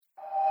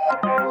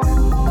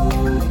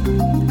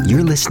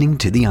You're listening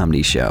to The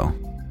Omni Show.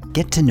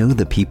 Get to know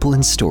the people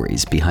and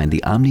stories behind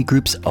the Omni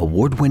Group's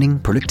award-winning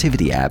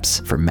productivity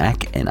apps for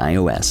Mac and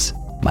iOS.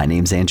 My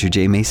name's Andrew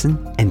J.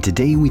 Mason, and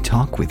today we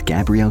talk with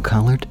Gabrielle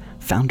Collard,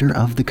 founder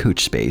of The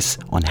Coach Space,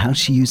 on how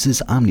she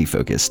uses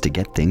OmniFocus to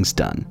get things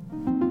done.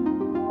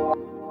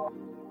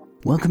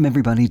 Welcome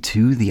everybody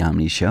to The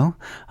Omni Show.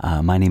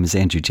 My name is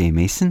Andrew J.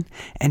 Mason,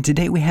 and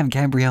today we have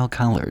Gabrielle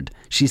Collard.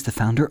 She's the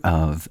founder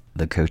of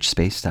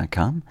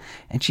thecoachspace.com,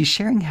 and she's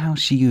sharing how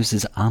she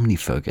uses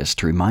OmniFocus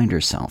to remind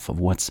herself of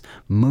what's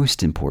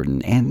most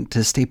important and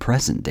to stay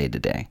present day to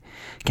day.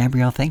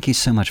 Gabrielle, thank you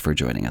so much for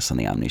joining us on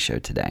The Omni Show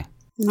today.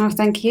 No,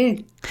 thank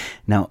you.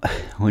 Now,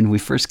 when we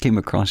first came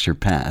across your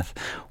path,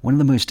 one of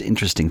the most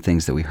interesting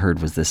things that we heard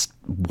was this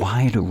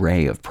wide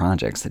array of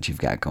projects that you've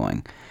got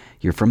going.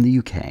 You're from the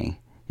UK.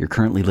 You're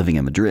currently living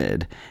in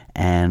Madrid,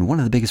 and one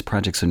of the biggest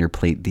projects on your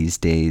plate these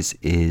days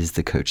is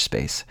the Coach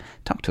Space.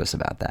 Talk to us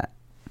about that.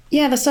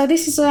 Yeah, so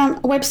this is a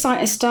website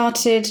I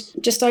started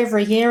just over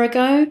a year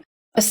ago,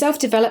 a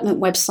self-development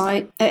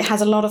website. It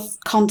has a lot of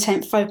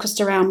content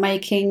focused around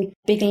making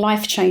big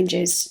life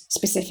changes,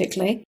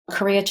 specifically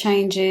career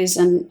changes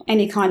and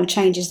any kind of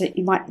changes that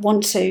you might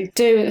want to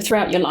do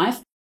throughout your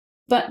life.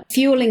 But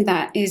fueling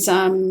that is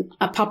a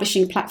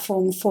publishing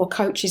platform for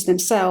coaches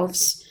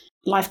themselves,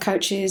 life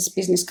coaches,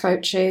 business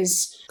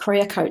coaches,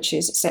 career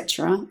coaches,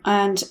 etc.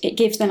 And it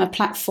gives them a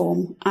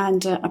platform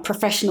and a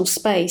professional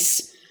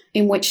space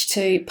in which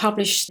to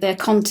publish their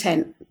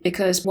content,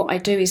 because what I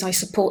do is I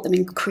support them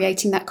in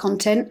creating that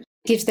content,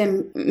 gives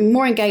them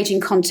more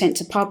engaging content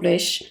to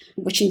publish,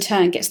 which in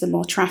turn gets them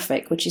more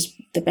traffic, which is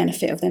the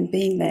benefit of them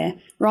being there,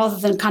 rather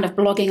than kind of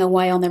blogging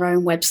away on their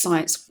own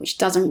websites, which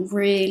doesn't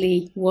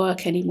really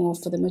work anymore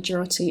for the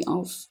majority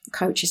of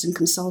coaches and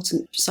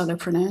consultant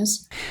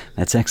solopreneurs.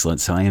 That's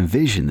excellent. So I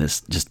envision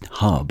this just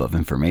hub of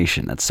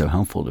information that's so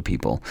helpful to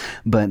people.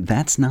 But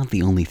that's not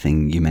the only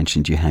thing you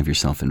mentioned you have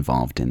yourself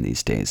involved in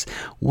these days.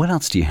 What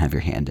else do you have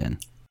your hand in?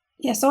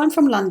 Yeah, so I'm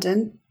from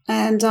London.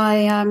 And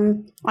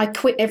I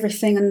quit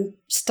everything and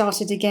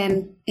started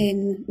again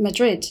in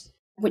Madrid,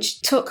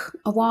 which took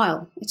a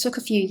while. It took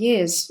a few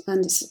years.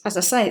 And as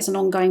I say, it's an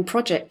ongoing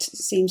project. It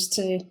seems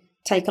to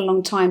take a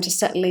long time to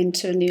settle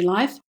into a new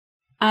life.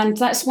 And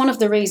that's one of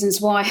the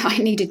reasons why I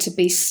needed to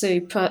be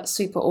super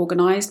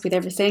organized with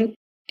everything.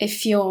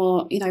 If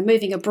you're,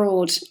 moving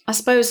abroad, I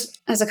suppose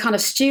as a kind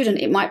of student,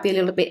 it might be a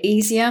little bit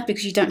easier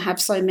because you don't have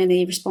so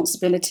many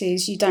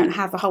responsibilities. You don't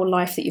have a whole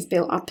life that you've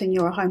built up in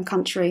your home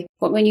country.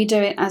 But when you do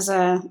it as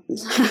well,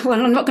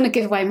 I'm not going to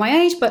give away my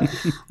age, but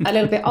a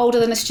little bit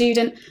older than a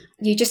student,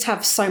 you just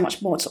have so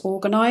much more to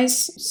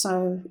organise.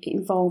 So it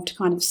involved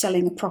kind of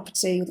selling a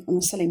property,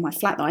 selling my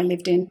flat that I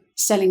lived in,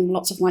 selling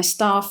lots of my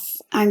stuff,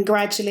 and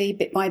gradually,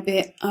 bit by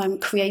bit,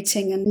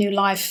 creating a new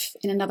life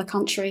in another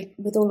country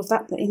with all of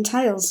that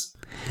entails.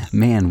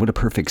 Man, what a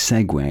perfect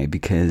segue,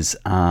 because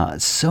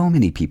so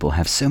many people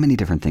have so many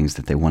different things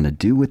that they want to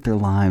do with their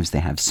lives. They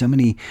have so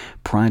many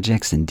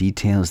projects and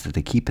details that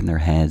they keep in their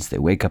heads. They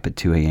wake up at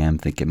 2 a.m.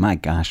 thinking, my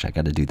gosh, I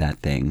got to do that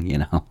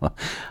thing,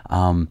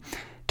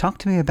 Talk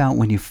to me about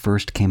when you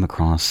first came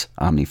across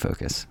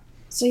OmniFocus.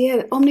 So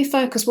yeah,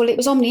 OmniFocus, well, it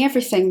was Omni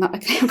Everything that I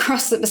came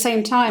across at the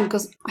same time,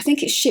 because I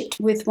think it shipped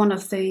with one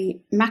of the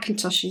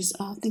Macintoshes.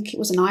 I think it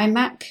was an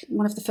iMac,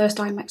 one of the first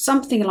iMacs,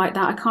 something like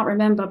that. I can't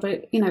remember,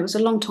 but it was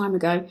a long time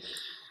ago.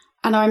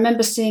 And I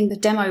remember seeing the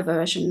demo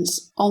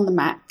versions on the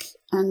Mac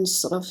and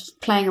sort of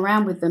playing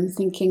around with them,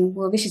 thinking,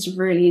 well, this is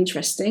really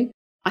interesting.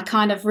 I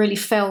kind of really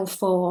fell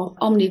for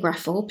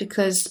OmniGraffle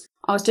because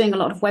I was doing a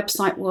lot of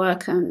website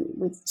work and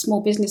with small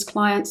business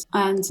clients,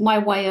 and my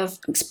way of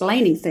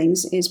explaining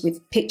things is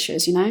with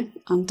pictures,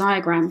 and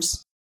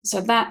diagrams. So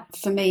that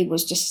for me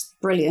was just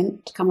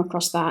brilliant to come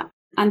across that.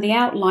 And the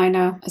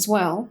outliner as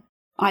well.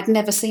 I'd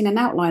never seen an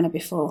outliner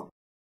before.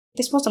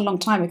 This was a long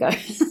time ago.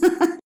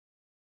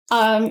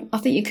 I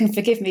think you can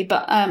forgive me,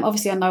 but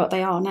obviously I know what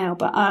they are now.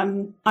 But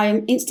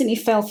I instantly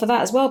fell for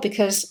that as well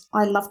because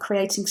I love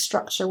creating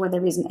structure where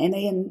there isn't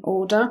any and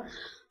order.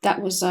 That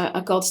was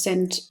a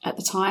godsend at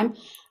the time.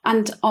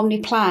 And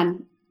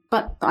OmniPlan.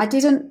 But I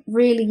didn't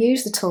really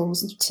use the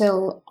tools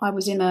until I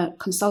was in a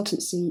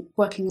consultancy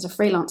working as a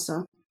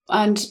freelancer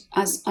and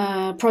as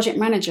a project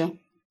manager.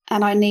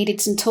 And I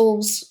needed some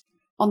tools.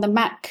 On the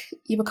Mac,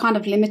 you were kind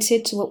of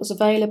limited to what was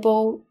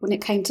available when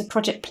it came to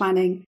project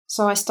planning.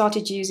 So I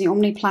started using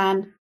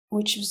OmniPlan,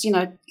 which was,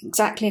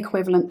 exactly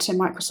equivalent to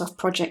Microsoft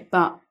Project,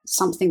 but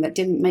something that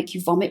didn't make you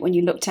vomit when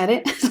you looked at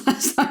it.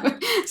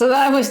 so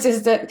that was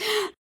just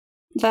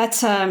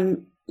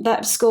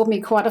that scored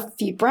me quite a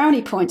few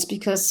brownie points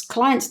because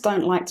clients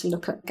don't like to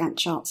look at Gantt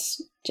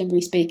charts,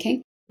 generally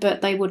speaking,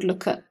 but they would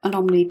look at an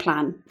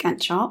OmniPlan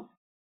Gantt chart.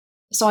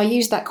 So I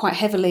used that quite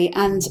heavily.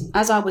 And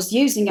as I was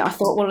using it, I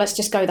thought, well, let's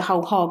just go the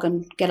whole hog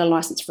and get a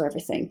license for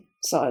everything.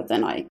 So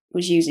then I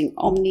was using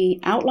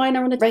Omni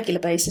Outliner on a regular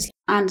basis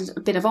and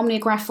a bit of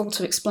OmniGraffle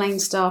to explain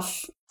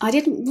stuff. I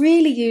didn't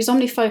really use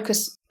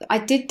OmniFocus. I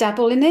did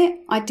dabble in it.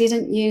 I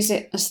didn't use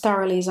it as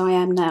thoroughly as I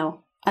am now.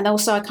 And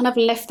also I kind of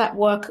left that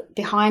work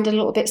behind a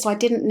little bit. So I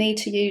didn't need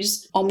to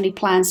use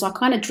OmniPlan. So I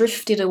kind of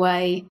drifted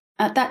away.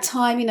 At that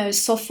time,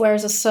 software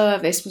as a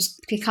service was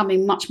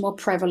becoming much more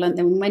prevalent.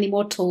 There were many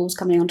more tools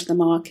coming onto the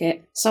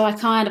market. So I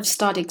kind of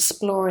started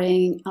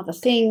exploring other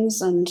things.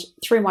 And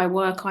through my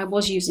work, I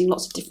was using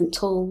lots of different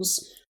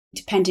tools,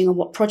 depending on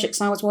what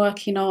projects I was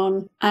working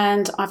on.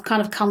 And I've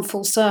kind of come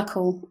full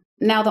circle.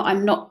 Now that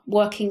I'm not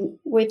working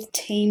with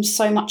teams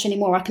so much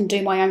anymore, I can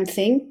do my own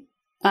thing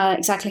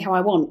exactly how I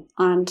want.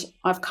 And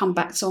I've come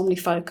back to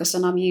OmniFocus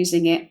and I'm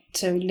using it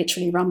to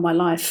literally run my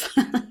life.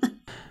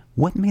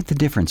 What made the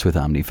difference with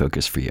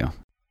OmniFocus for you?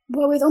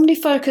 Well, with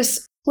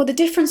OmniFocus, the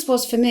difference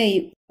was for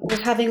me was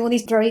having all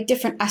these very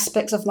different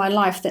aspects of my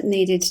life that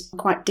needed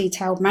quite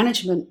detailed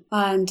management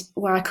and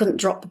where I couldn't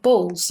drop the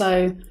ball.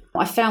 So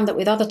I found that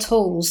with other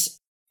tools,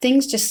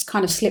 things just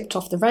kind of slipped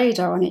off the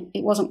radar and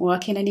it wasn't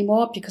working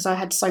anymore because I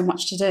had so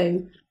much to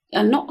do.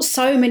 And not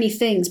so many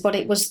things, but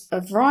it was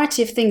a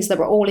variety of things that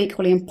were all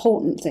equally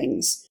important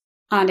things.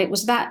 And it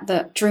was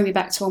that drew me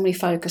back to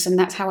OmniFocus, and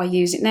that's how I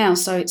use it now.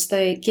 So it's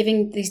the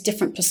giving these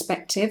different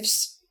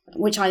perspectives,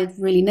 which I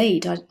really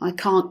need. I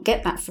can't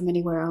get that from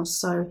anywhere else.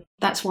 So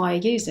that's why I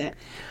use it.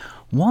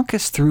 Walk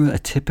us through a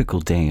typical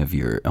day of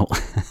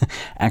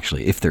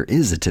actually, if there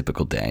is a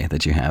typical day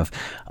that you have,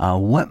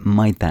 what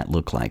might that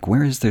look like?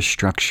 Where is there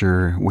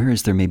structure? Where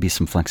is there maybe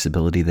some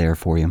flexibility there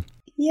for you?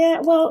 Yeah,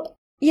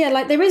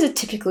 there is a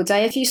typical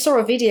day. If you saw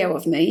a video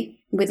of me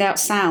without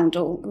sound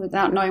or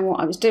without knowing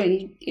what I was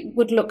doing, it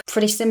would look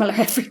pretty similar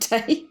every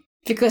day.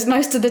 Because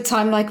most of the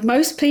time, like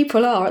most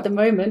people are at the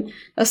moment,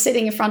 are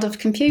sitting in front of a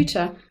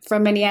computer for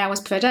many hours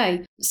per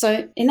day.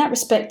 So in that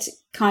respect, it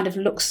kind of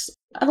looks,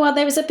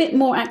 there is a bit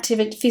more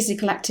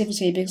physical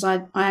activity because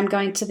I am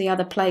going to the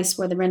other place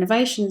where the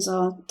renovations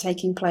are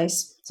taking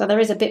place. So there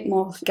is a bit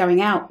more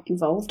going out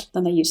involved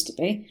than there used to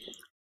be.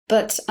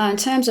 But in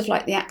terms of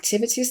the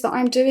activities that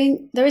I'm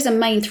doing, there is a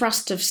main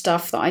thrust of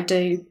stuff that I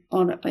do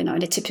on in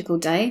a typical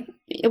day.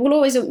 It will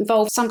always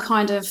involve some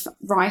kind of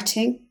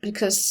writing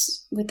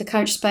because with the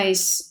coach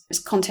space, it's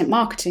content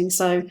marketing.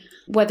 So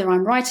whether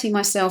I'm writing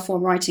myself or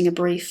writing a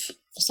brief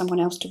for someone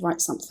else to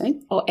write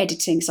something or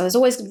editing. So there's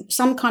always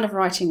some kind of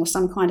writing or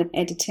some kind of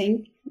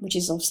editing, which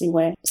is obviously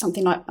where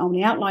something like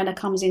Omni Outliner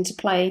comes into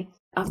play.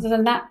 Other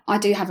than that, I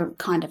do have a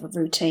kind of a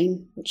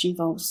routine, which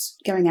involves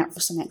going out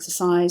for some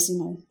exercise,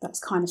 that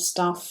kind of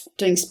stuff,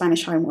 doing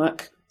Spanish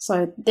homework.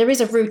 So there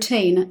is a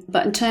routine,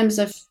 but in terms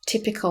of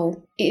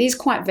typical, it is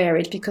quite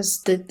varied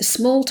because the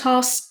small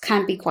tasks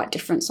can be quite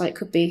different. So it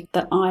could be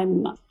that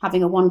I'm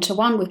having a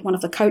one-to-one with one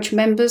of the coach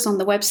members on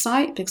the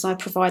website because I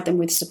provide them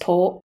with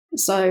support.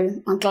 So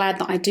I'm glad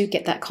that I do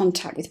get that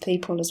contact with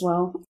people as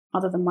well,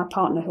 other than my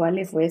partner who I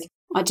live with.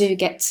 I do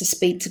get to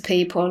speak to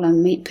people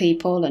and meet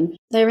people, and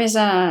there is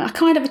a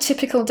kind of a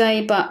typical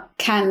day, but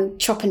can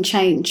chop and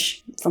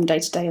change from day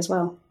to day as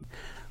well.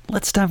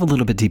 Let's dive a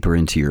little bit deeper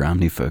into your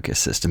OmniFocus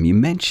system. You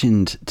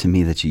mentioned to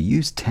me that you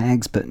use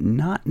tags, but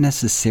not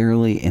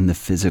necessarily in the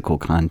physical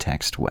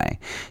context way.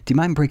 Do you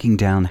mind breaking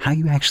down how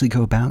you actually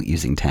go about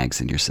using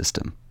tags in your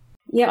system?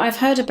 Yeah, I've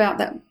heard about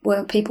that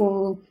where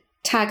people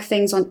tag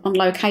things on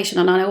location,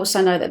 and I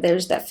also know that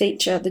there's that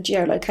feature, the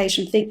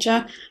geolocation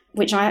feature,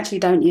 which I actually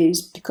don't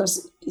use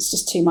because it's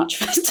just too much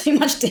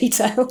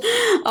detail.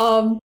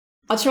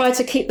 I try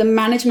to keep the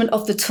management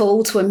of the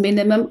tool to a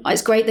minimum.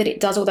 It's great that it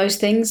does all those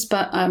things,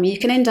 but you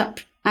can end up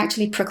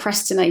actually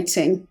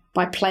procrastinating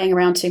by playing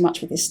around too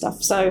much with this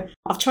stuff. So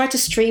I've tried to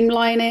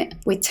streamline it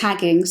with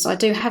tagging. So I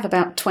do have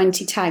about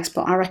 20 tags,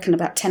 but I reckon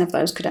about 10 of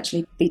those could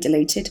actually be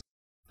deleted.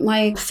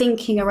 My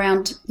thinking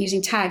around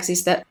using tags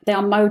is that there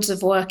are modes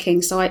of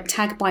working. So I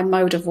tag by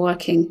mode of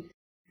working.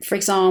 For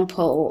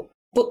example,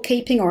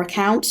 bookkeeping or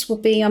accounts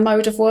would be a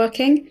mode of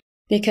working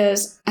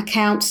because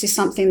accounts is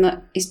something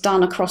that is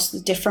done across the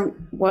different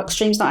work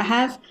streams that I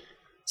have.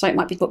 So it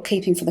might be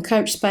bookkeeping for the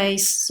coach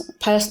space,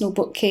 personal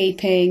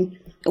bookkeeping,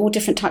 all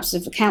different types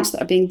of accounts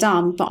that are being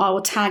done. But I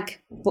will tag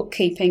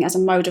bookkeeping as a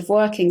mode of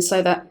working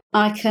so that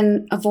I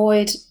can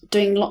avoid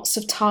doing lots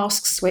of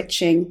task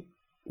switching,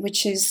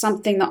 which is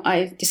something that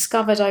I've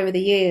discovered over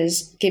the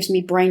years gives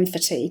me brain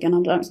fatigue. And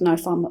I don't know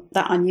if I'm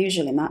that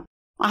unusual in that.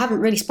 I haven't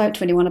really spoke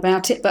to anyone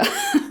about it, but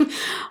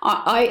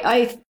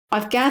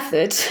I've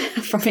gathered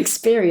from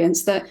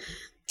experience that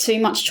too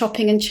much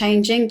chopping and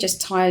changing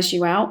just tires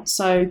you out.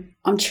 So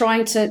I'm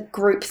trying to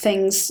group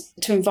things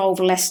to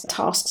involve less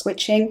task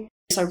switching.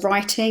 So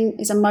writing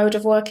is a mode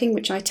of working,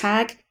 which I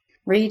tag,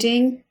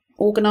 reading,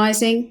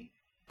 organising,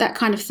 that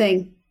kind of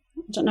thing.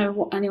 I don't know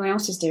what anyone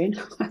else is doing.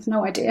 I have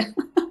no idea.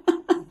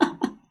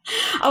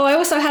 I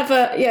also have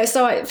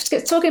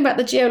talking about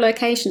the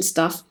geolocation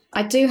stuff,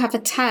 I do have a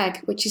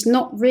tag, which is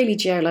not really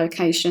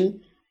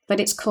geolocation, but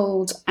it's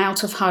called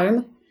out of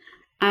home,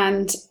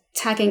 and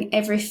tagging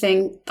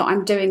everything that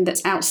I'm doing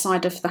that's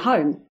outside of the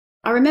home.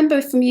 I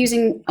remember from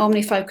using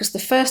OmniFocus the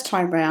first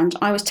time round,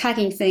 I was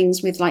tagging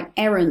things with like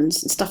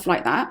errands and stuff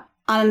like that.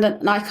 And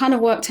I kind of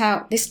worked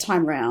out this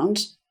time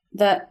round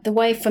that the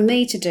way for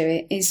me to do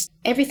it is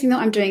everything that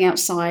I'm doing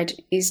outside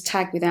is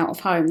tagged with out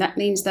of home. That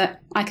means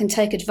that I can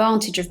take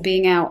advantage of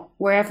being out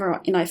wherever,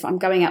 if I'm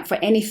going out for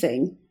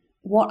anything,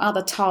 what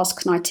other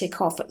tasks can I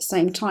tick off at the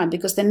same time?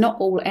 Because they're not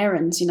all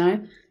errands,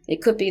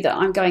 It could be that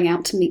I'm going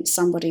out to meet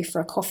somebody for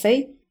a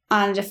coffee.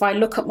 And if I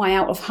look at my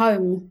out of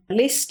home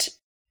list,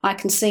 I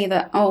can see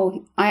that,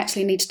 I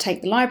actually need to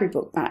take the library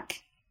book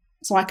back.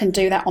 So I can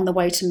do that on the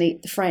way to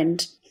meet the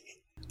friend.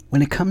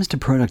 When it comes to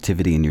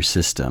productivity in your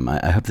system,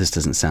 I hope this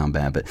doesn't sound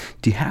bad, but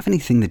do you have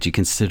anything that you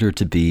consider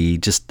to be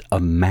just a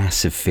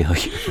massive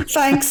failure?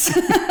 Thanks.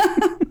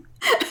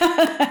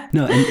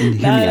 No, and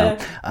hear me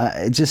out.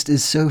 It just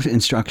is so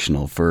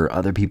instructional for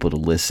other people to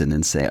listen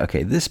and say,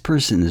 okay, this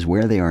person is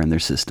where they are in their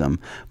system,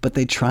 but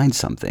they tried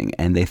something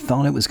and they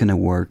thought it was going to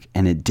work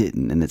and it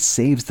didn't. And it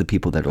saves the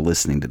people that are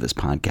listening to this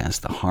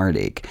podcast the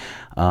heartache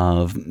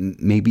of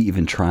maybe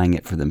even trying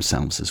it for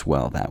themselves as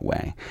well that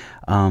way.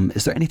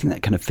 Is there anything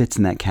that kind of fits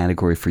in that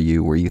category for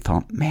you where you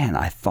thought, man,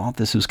 I thought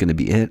this was going to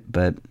be it,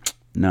 but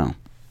no?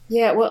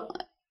 Yeah, well,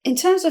 in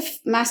terms of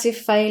massive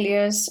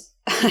failures,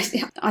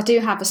 I do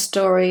have a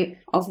story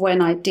of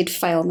when I did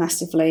fail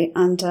massively,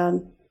 and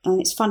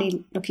it's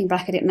funny looking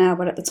back at it now,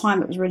 but at the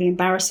time it was really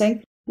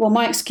embarrassing. Well,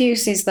 my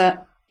excuse is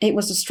that it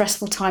was a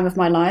stressful time of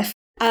my life,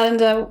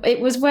 and it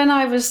was when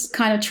I was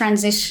kind of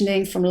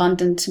transitioning from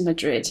London to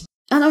Madrid.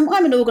 And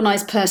I'm an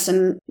organised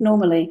person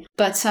normally,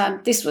 but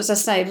this was,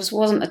 as I say,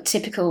 wasn't a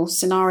typical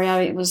scenario.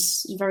 It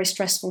was a very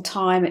stressful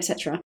time,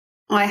 etc.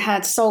 I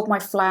had sold my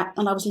flat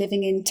and I was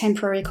living in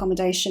temporary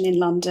accommodation in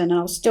London.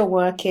 I was still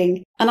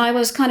working and I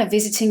was kind of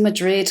visiting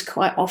Madrid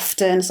quite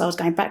often. So I was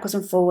going backwards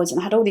and forwards and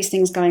I had all these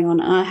things going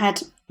on. And I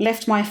had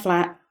left my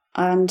flat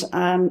and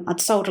I'd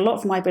sold a lot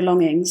of my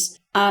belongings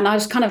and I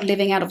was kind of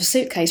living out of a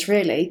suitcase,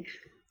 really.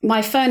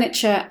 My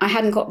furniture I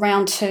hadn't got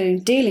round to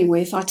dealing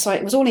with. So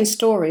it was all in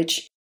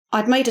storage.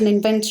 I'd made an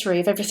inventory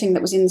of everything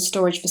that was in the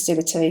storage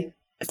facility,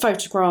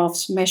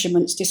 photographs,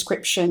 measurements,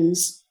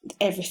 descriptions,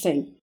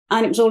 everything.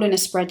 And it was all in a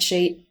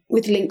spreadsheet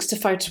with links to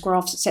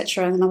photographs,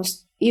 etc. And I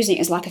was using it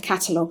as like a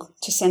catalogue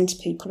to send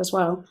to people as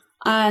well.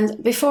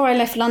 And before I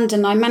left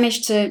London, I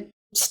managed to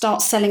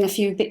start selling a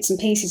few bits and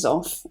pieces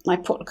off. I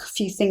put a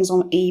few things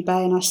on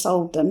eBay and I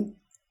sold them.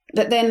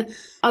 But then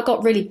I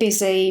got really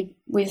busy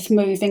with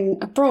moving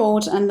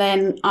abroad. And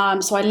then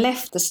so I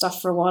left the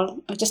stuff for a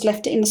while. I just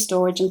left it in the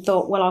storage and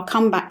thought, well, I'll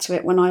come back to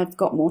it when I've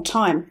got more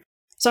time.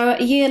 So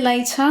a year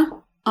later,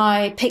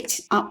 I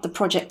picked up the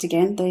project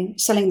again, the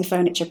selling the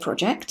furniture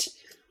project.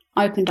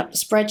 I opened up the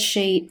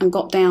spreadsheet and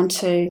got down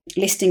to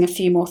listing a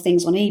few more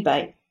things on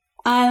eBay.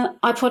 And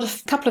I put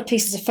a couple of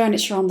pieces of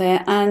furniture on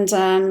there and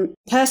the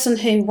person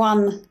who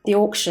won the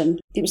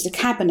auction, it was the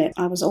cabinet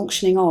I was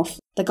auctioning off.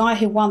 The guy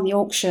who won the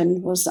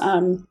auction was,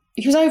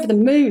 he was over the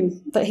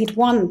moon that he'd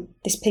won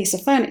this piece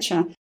of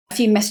furniture. A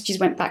few messages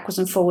went backwards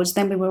and forwards.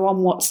 Then we were on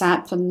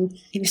WhatsApp and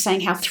he was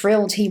saying how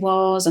thrilled he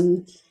was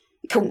and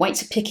he couldn't wait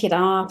to pick it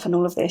up and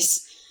all of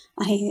this.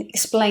 And he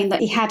explained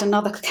that he had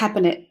another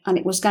cabinet and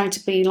it was going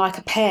to be like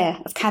a pair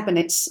of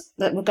cabinets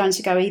that were going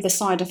to go either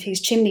side of his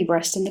chimney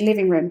breast in the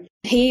living room.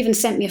 He even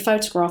sent me a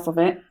photograph of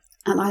it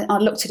and I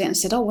looked at it and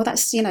said, oh, well,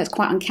 that's, it's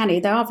quite uncanny.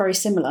 They are very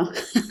similar.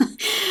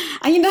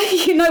 And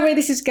you know where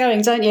this is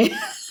going, don't you?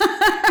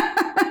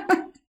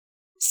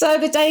 So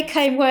the day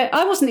came where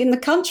I wasn't in the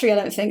country, I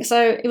don't think.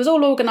 So it was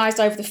all organised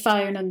over the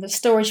phone and the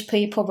storage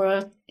people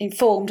were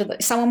informed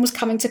that someone was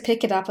coming to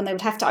pick it up and they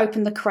would have to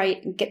open the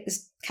crate and get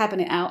this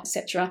cabinet out,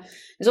 etc.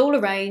 It was all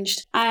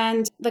arranged.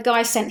 And the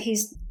guy sent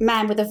his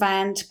man with a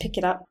van to pick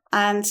it up.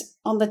 And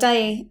on the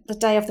day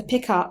of the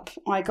pickup,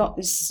 I got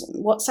this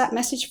WhatsApp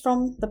message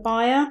from the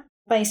buyer,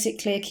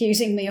 basically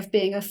accusing me of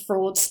being a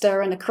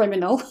fraudster and a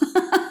criminal.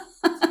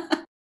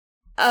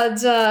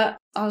 And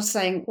I was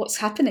saying, what's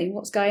happening?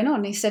 What's going on?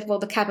 And he said, well,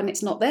 the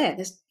cabinet's not there.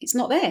 It's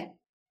not there.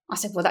 I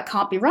said, well, that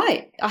can't be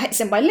right. It's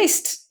in my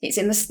list. It's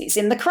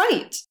in the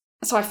crate.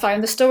 So I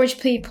phoned the storage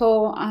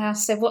people. I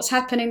said, what's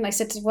happening? They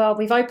said, well,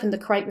 we've opened the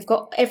crate. We've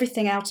got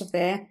everything out of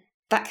there.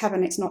 That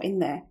cabinet's not in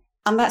there.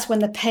 And that's when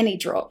the penny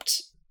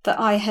dropped that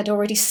I had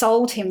already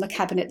sold him the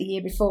cabinet the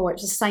year before. It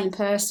was the same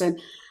person.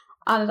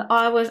 And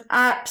I was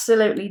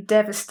absolutely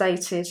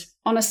devastated,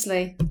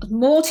 honestly,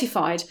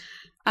 mortified.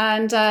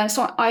 And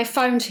so I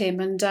phoned him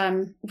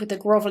and with a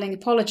grovelling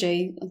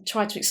apology and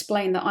tried to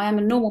explain that I am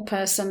a normal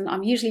person.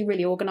 I'm usually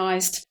really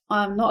organised.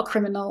 I'm not a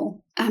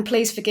criminal. And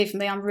please forgive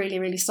me. I'm really,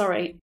 really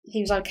sorry. He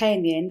was okay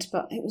in the end,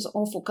 but it was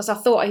awful because I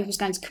thought he was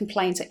going to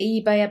complain to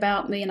eBay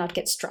about me and I'd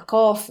get struck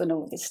off and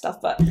all this stuff.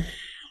 But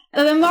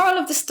the moral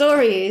of the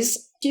story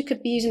is you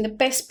could be using the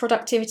best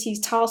productivity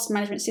task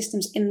management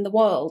systems in the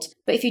world.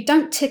 But if you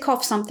don't tick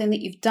off something that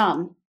you've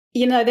done,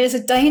 there's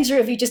a danger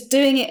of you just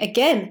doing it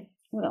again.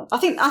 Well, I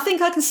think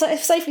I can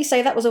safely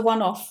say that was a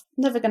one-off.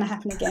 Never going to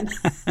happen again.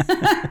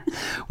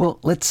 Well,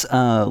 let's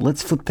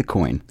flip the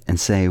coin and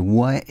say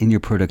what in your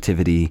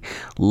productivity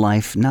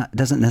life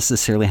doesn't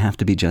necessarily have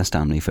to be just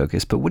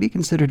OmniFocus, but what do you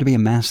consider to be a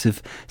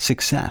massive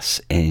success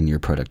in your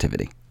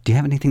productivity? Do you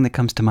have anything that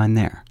comes to mind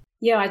there?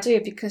 Yeah, I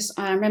do, because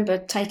I remember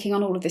taking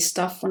on all of this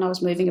stuff when I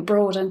was moving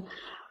abroad, and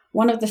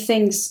One of the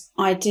things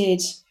I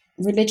did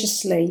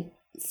religiously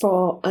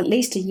for at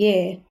least a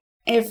year,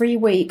 every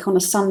week on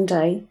a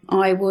Sunday,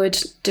 I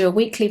would do a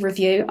weekly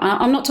review.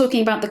 I'm not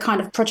talking about the kind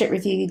of project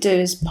review you do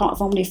as part of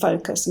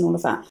OmniFocus and all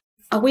of that.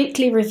 A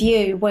weekly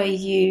review where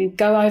you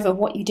go over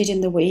what you did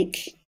in the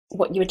week,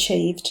 what you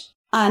achieved,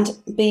 and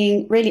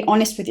being really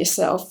honest with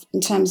yourself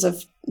in terms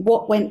of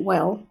what went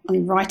well,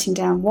 writing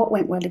down what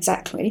went well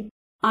exactly,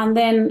 and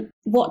then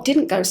what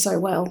didn't go so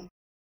well,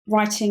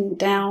 writing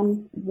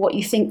down what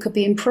you think could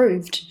be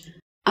improved.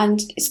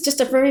 And it's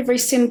just a very, very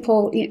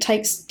simple, it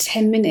takes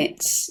 10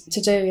 minutes to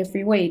do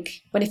every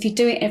week. But if you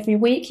do it every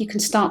week, you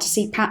can start to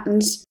see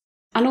patterns.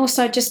 And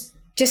also just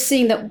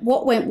seeing that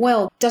what went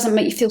well doesn't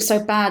make you feel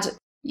so bad.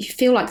 You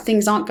feel like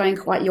things aren't going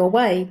quite your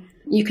way.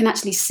 You can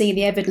actually see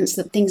the evidence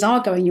that things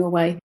are going your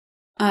way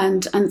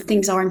and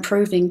things are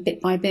improving bit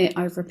by bit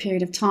over a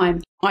period of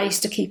time. I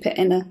used to keep it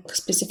in a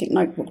specific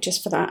notebook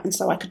just for that. And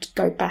so I could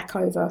go back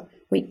over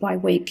week by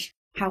week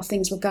how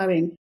things were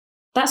going.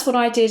 That's what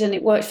I did, and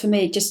it worked for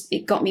me.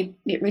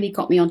 It really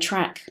got me on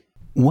track.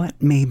 What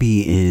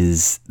maybe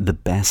is the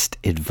best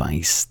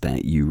advice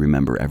that you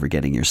remember ever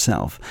getting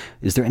yourself?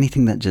 Is there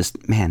anything that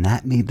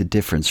that made the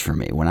difference for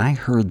me? When I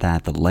heard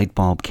that, the light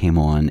bulb came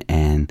on,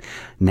 and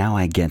now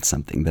I get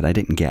something that I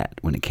didn't get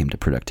when it came to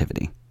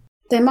productivity.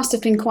 There must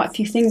have been quite a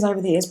few things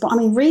over the years, but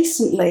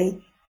recently,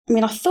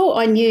 I thought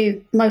I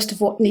knew most of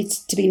what needs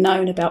to be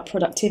known about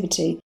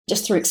productivity,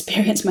 just through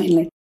experience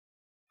mainly.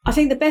 I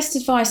think the best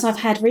advice I've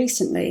had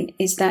recently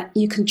is that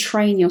you can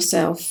train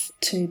yourself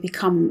to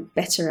become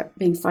better at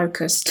being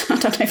focused. I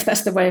don't know if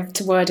that's the way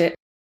to word it.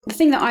 The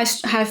thing that I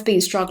have been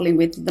struggling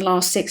with the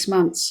last 6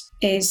 months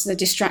is the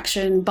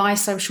distraction by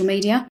social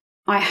media.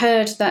 I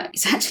heard that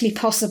it's actually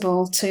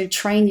possible to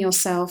train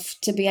yourself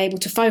to be able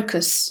to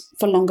focus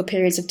for longer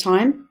periods of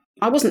time.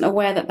 I wasn't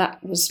aware that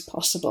that was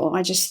possible.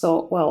 I just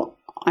thought, well,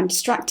 I'm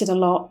distracted a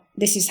lot.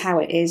 This is how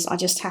it is. I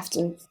just have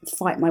to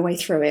fight my way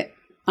through it.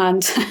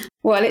 And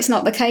well, it's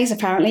not the case,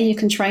 apparently. You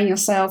can train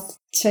yourself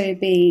to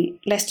be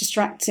less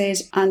distracted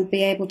and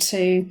be able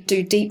to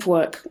do deep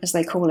work, as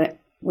they call it,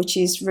 which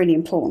is really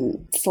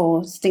important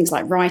for things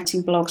like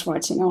writing blogs,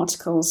 writing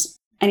articles,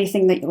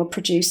 anything that you're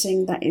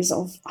producing that is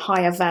of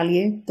higher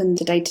value than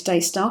the day-to-day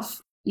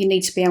stuff. You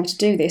need to be able to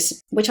do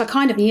this, which I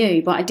kind of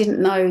knew, but I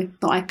didn't know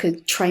that I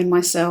could train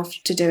myself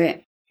to do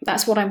it.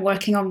 That's what I'm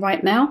working on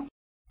right now.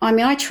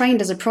 I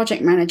trained as a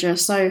project manager,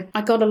 so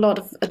I got a lot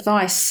of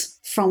advice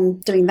from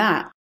doing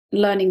that,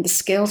 learning the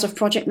skills of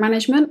project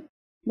management.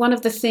 One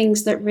of the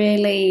things that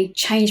really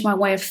changed my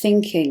way of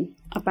thinking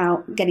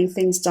about getting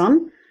things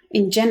done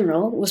in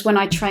general was when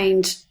I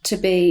trained to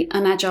be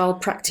an agile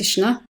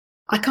practitioner.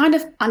 I kind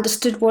of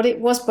understood what it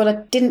was, but I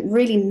didn't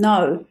really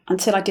know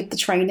until I did the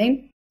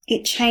training.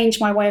 It changed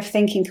my way of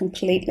thinking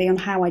completely on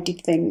how I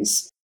did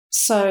things.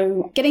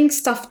 So getting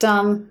stuff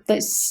done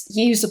that's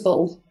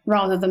usable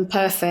rather than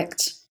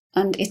perfect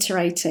and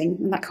iterating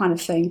and that kind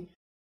of thing.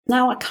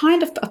 Now, I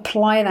kind of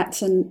apply that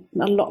to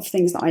a lot of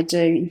things that I do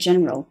in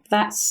general.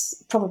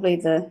 That's probably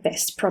the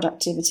best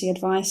productivity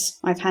advice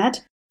I've had.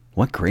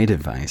 What great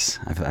advice.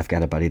 I've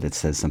got a buddy that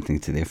says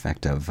something to the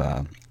effect of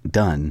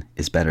done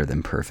is better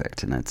than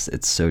perfect. And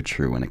it's so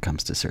true when it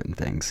comes to certain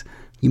things.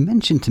 You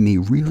mentioned to me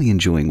really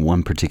enjoying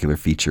one particular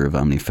feature of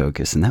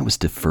OmniFocus, and that was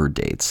deferred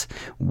dates.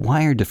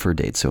 Why are deferred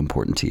dates so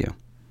important to you?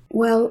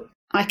 Well,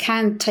 I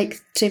can take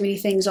too many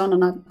things on,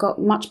 and I've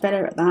got much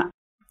better at that.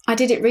 I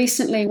did it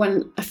recently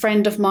when a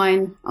friend of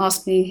mine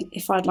asked me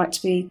if I'd like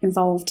to be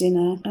involved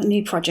in a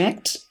new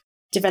project,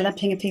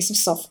 developing a piece of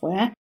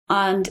software,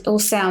 and it all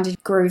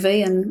sounded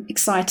groovy and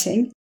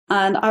exciting.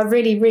 And I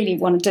really, really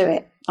want to do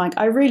it.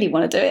 I really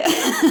want to do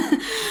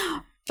it.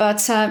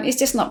 But it's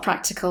just not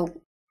practical.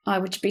 I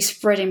would be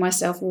spreading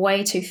myself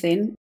way too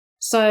thin.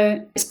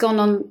 So it's gone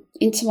on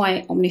into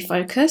my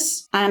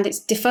OmniFocus and it's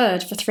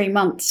deferred for 3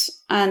 months.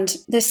 And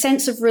the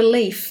sense of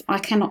relief, I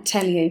cannot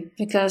tell you,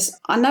 because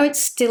I know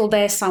it's still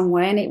there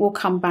somewhere and it will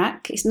come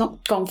back. It's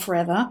not gone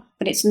forever,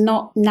 but it's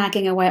not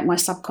nagging away at my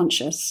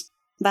subconscious.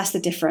 That's the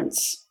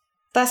difference.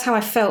 That's how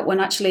I felt when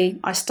actually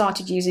I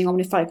started using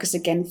OmniFocus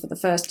again for the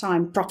first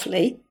time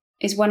properly,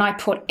 is when I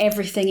put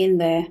everything in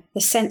there.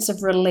 The sense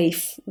of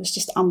relief was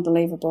just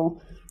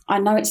unbelievable. I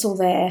know it's all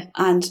there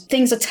and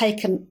things are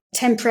taken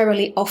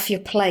temporarily off your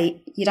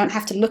plate. You don't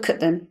have to look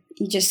at them.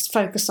 You just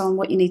focus on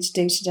what you need to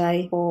do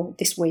today or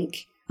this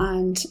week.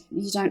 And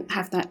you don't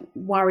have that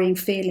worrying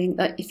feeling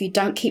that if you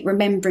don't keep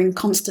remembering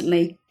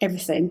constantly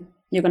everything,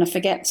 you're going to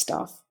forget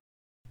stuff.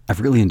 I've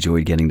really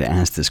enjoyed getting to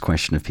ask this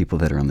question of people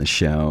that are on the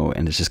show,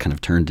 and it's just kind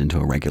of turned into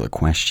a regular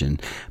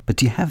question. But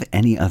do you have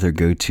any other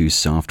go-to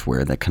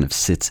software that kind of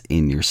sits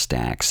in your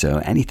stack?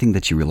 So anything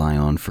that you rely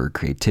on for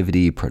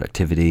creativity,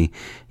 productivity,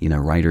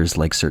 writers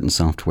like certain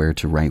software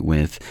to write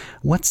with.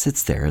 What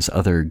sits there as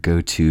other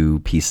go-to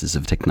pieces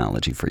of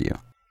technology for you?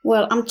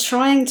 Well, I'm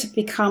trying to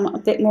become a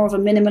bit more of a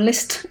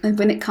minimalist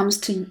when it comes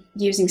to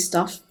using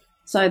stuff.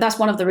 So that's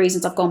one of the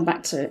reasons I've gone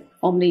back to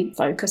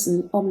OmniFocus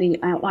and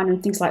Omni Outline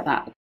and things like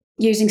that.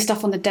 Using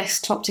stuff on the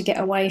desktop to get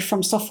away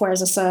from software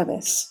as a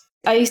service.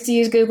 I used to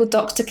use Google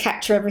Docs to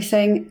capture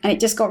everything, and it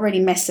just got really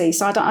messy.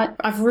 So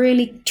I've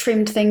really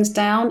trimmed things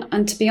down.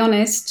 And to be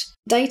honest,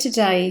 day to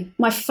day,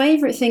 my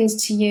favourite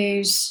things to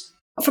use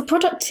for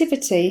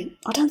productivity,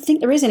 I don't think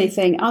there is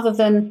anything other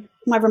than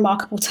my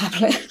remarkable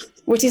tablet,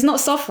 which is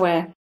not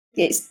software.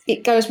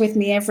 It goes with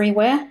me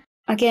everywhere.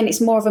 Again,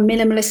 it's more of a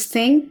minimalist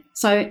thing.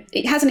 So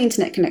it has an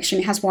internet connection,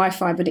 it has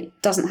Wi-Fi, but it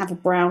doesn't have a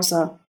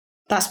browser.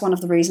 That's one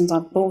of the reasons I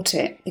bought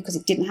it, because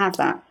it didn't have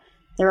that.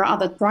 There are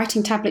other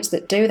writing tablets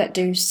that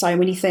do so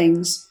many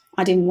things.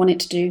 I didn't want it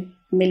to do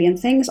a million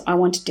things. I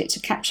wanted it to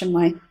capture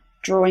my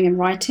drawing and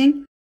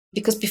writing.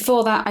 Because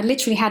before that, I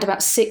literally had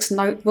about 6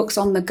 notebooks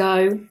on the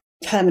go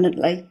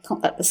permanently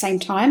at the same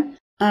time.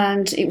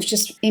 And it was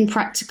just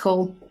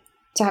impractical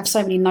to have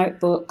so many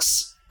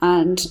notebooks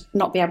and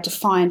not be able to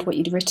find what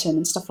you'd written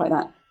and stuff like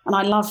that. And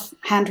I love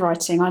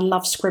handwriting. I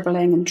love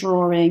scribbling and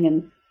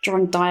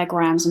drawing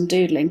diagrams and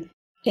doodling.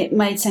 It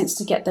made sense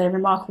to get the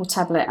remarkable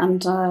tablet,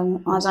 and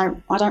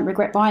I don't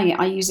regret buying it.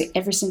 I use it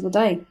every single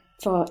day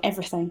for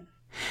everything.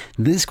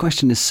 This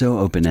question is so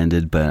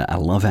open-ended, but I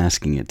love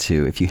asking it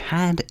too. If you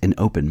had an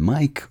open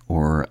mic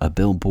or a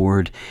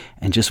billboard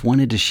and just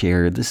wanted to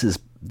share, this is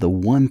the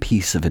one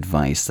piece of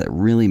advice that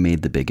really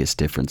made the biggest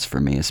difference for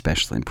me,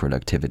 especially in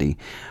productivity,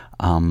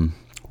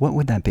 what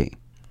would that be?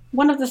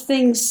 One of the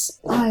things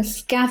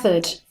I've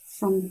gathered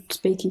from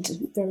speaking to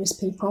various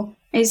people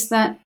is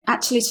that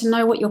actually to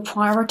know what your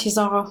priorities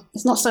are,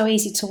 it's not so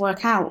easy to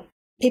work out.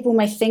 People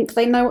may think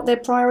they know what their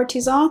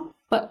priorities are,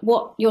 but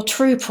what your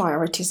true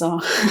priorities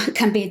are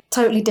can be a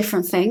totally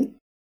different thing.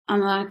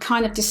 And I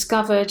kind of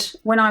discovered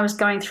when I was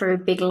going through a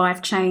big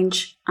life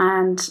change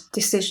and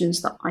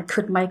decisions that I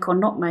could make or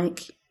not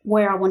make,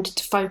 where I wanted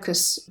to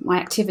focus my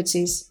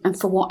activities and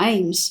for what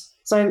aims.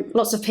 So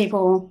lots of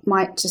people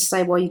might just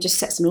say, well, you just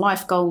set some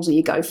life goals and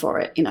you go for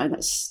it. You know,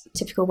 that's a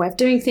typical way of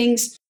doing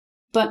things.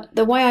 But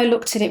the way I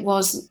looked at it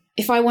was,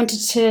 if I wanted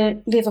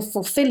to live a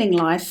fulfilling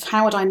life,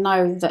 how would I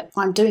know that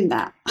I'm doing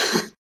that?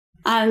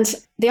 And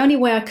the only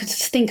way I could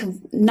think of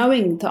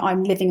knowing that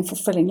I'm living a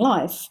fulfilling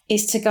life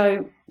is to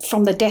go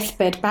from the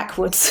deathbed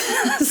backwards.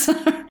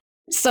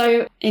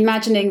 So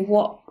imagining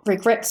what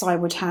regrets I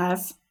would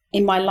have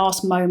in my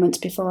last moments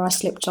before I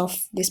slipped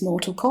off this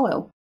mortal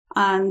coil.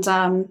 And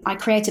I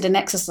created an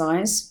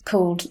exercise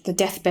called the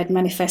Deathbed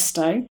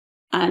Manifesto,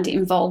 and it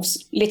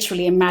involves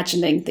literally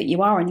imagining that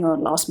you are in your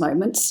last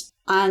moments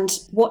and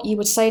what you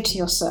would say to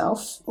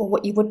yourself or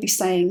what you would be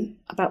saying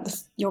about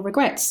your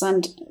regrets.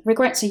 And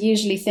regrets are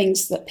usually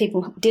things that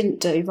people didn't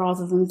do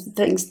rather than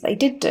things they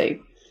did do.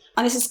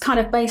 And this is kind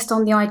of based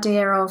on the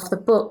idea of the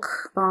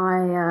book by,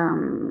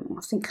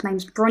 I think her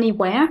name's Bronnie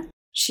Ware.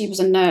 She was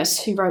a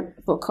nurse who wrote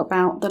a book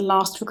about the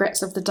last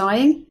regrets of the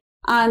dying.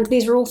 And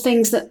these are all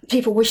things that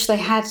people wish they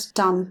had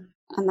done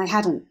and they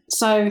hadn't.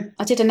 So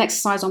I did an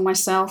exercise on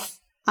myself,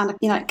 and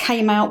it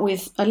came out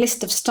with a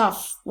list of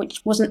stuff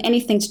which wasn't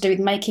anything to do with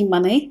making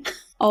money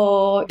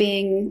or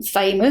being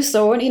famous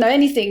or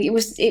anything.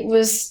 It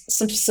was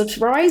some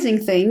surprising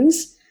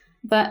things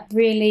that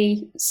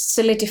really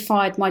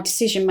solidified my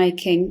decision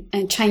making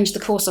and changed the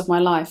course of my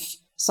life.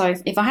 So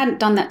if I hadn't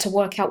done that to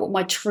work out what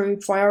my true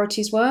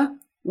priorities were,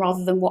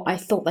 rather than what I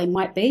thought they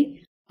might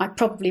be, I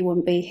probably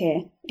wouldn't be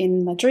here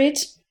in Madrid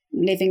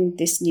living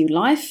this new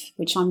life,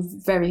 which I'm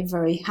very,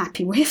 very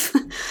happy with.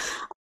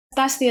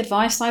 That's the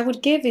advice I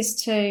would give, is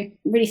to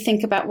really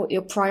think about what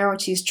your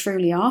priorities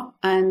truly are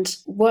and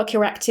work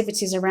your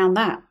activities around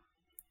that.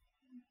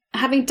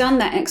 Having done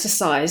that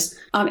exercise,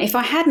 if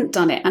I hadn't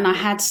done it and I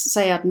had,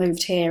 say I'd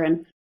moved here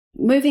and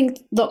moving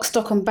lock,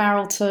 stock and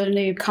barrel to a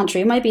new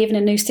country, or maybe even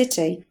a new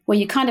city, where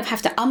you kind of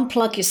have to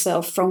unplug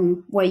yourself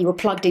from where you were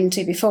plugged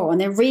into before and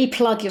then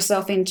re-plug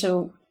yourself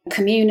into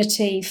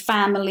community,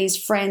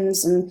 families,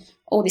 friends, and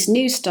all this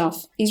new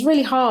stuff is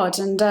really hard.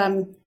 And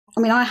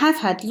I have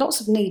had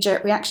lots of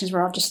knee-jerk reactions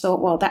where I've just thought,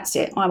 well, that's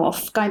it, I'm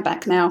off, going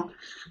back now.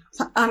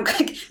 I'm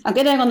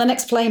getting on the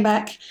next plane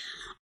back.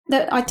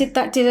 That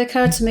did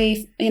occur to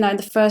me,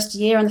 the first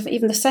year and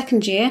even the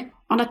second year.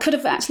 And I could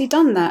have actually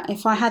done that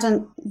if I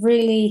hadn't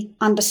really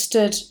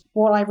understood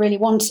what I really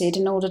wanted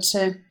in order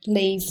to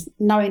leave,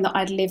 knowing that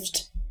I'd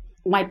lived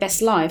my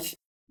best life.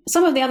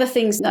 Some of the other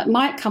things that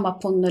might come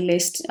up on the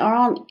list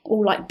aren't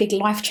all like big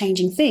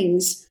life-changing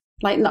things.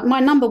 Like my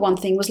number one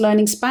thing was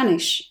learning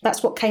Spanish.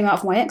 That's what came out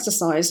of my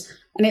exercise.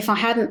 And if I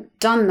hadn't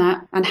done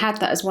that and had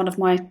that as one of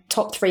my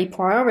top 3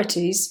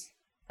 priorities,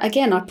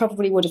 again, I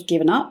probably would have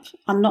given up.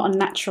 I'm not a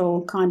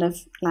natural kind of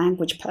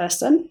language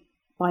person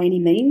by any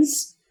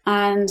means.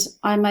 And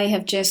I may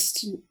have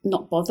just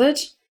not bothered.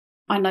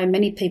 I know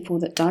many people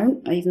that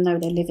don't, even though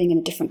they're living in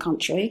a different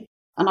country.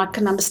 And I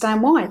can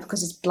understand why,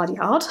 because it's bloody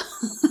hard.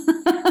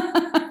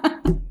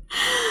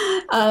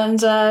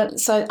 And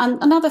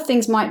other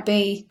things might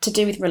be to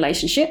do with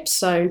relationships.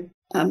 So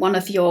one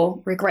of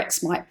your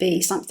regrets might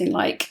be something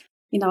like,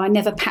 I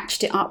never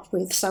patched it up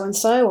with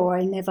so-and-so, or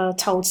I never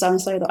told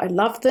so-and-so that I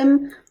loved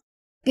them.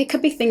 It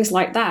could be things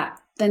like that.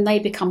 Then they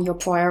become your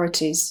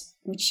priorities,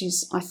 which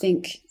is, I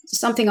think,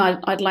 something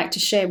I'd like to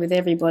share with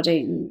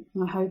everybody. And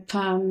I hope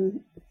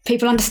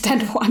people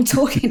understand what I'm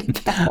talking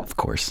about. Of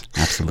course.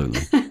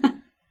 Absolutely.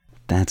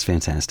 That's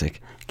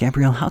fantastic.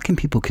 Gabrielle, how can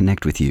people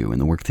connect with you and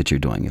the work that you're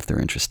doing if they're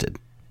interested?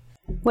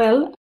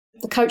 Well,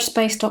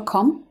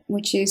 thecoachspace.com,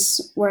 which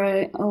is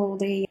where all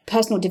the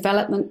personal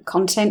development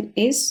content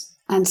is,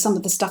 and some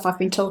of the stuff I've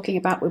been talking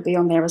about will be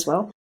on there as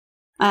well.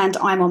 And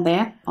I'm on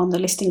there on the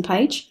listing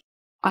page.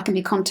 I can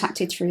be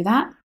contacted through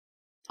that.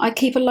 I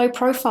keep a low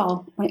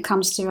profile when it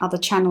comes to other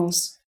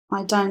channels.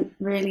 I don't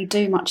really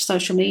do much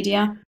social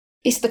media.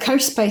 It's the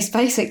Coach Space,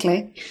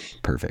 basically.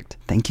 Perfect.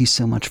 Thank you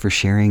so much for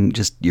sharing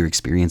just your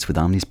experience with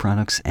Omni's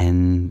products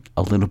and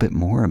a little bit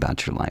more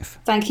about your life.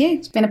 Thank you.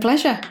 It's been a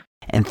pleasure.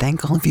 And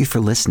thank all of you for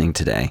listening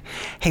today.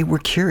 Hey, we're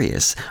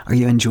curious. Are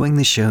you enjoying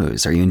the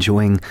shows? Are you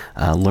enjoying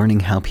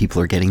learning how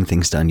people are getting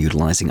things done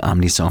utilizing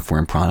Omni software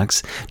and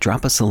products?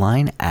 Drop us a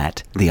line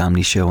at The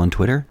Omni Show on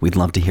Twitter. We'd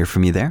love to hear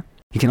from you there.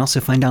 You can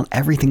also find out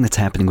everything that's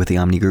happening with the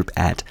Omni Group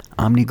at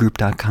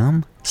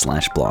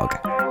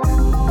omnigroup.com/blog.